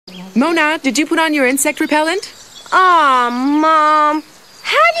Mona, did you put on your insect repellent? Aw, Mom.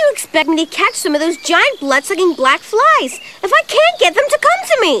 How do you expect me to catch some of those giant blood-sucking black flies if I can't get them to come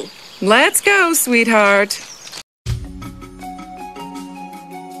to me? Let's go, sweetheart.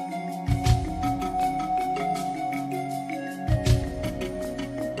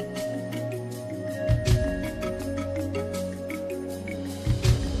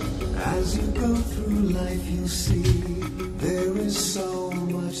 As you go through life, you see there is so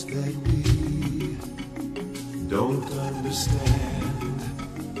much that we don't understand.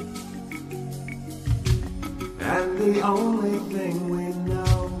 And the only thing we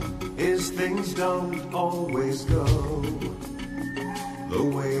know is things don't always go the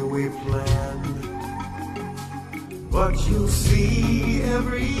way we planned. But you'll see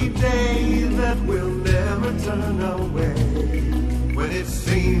every day that we'll never turn away. When it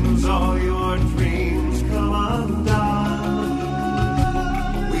seems all your dreams come undone,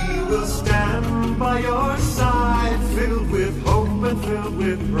 we will stand by your side, filled with hope and filled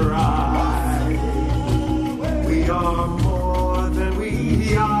with pride. We are more than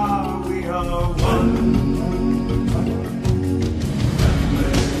we are one.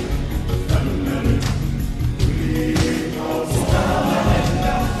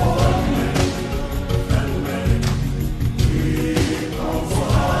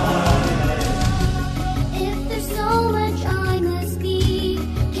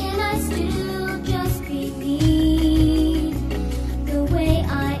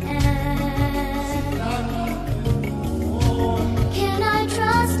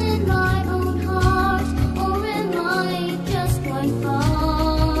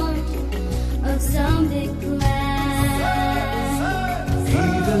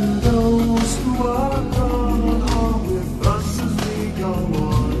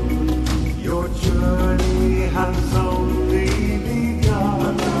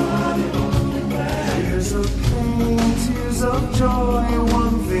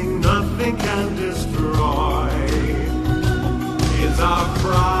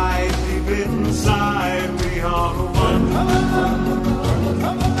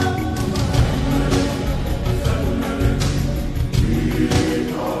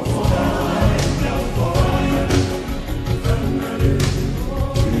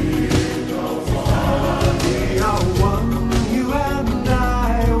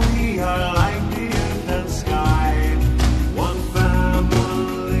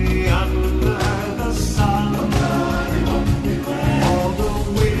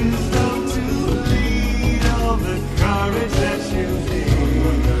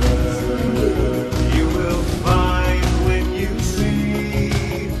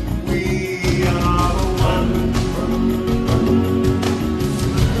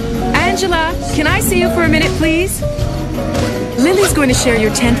 Can I see you for a minute, please? Lily's going to share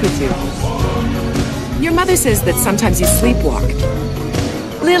your tent with you. Your mother says that sometimes you sleepwalk.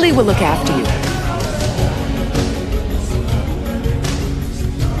 Lily will look after you.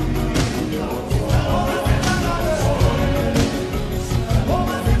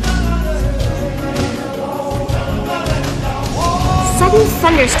 Sudden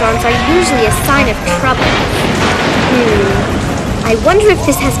thunderstorms are usually a sign of trouble. I wonder if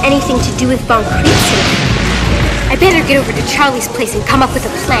this has anything to do with Bon Creek's. I better get over to Charlie's place and come up with a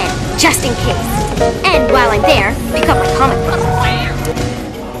plan, just in case. And while I'm there, pick up my comic book.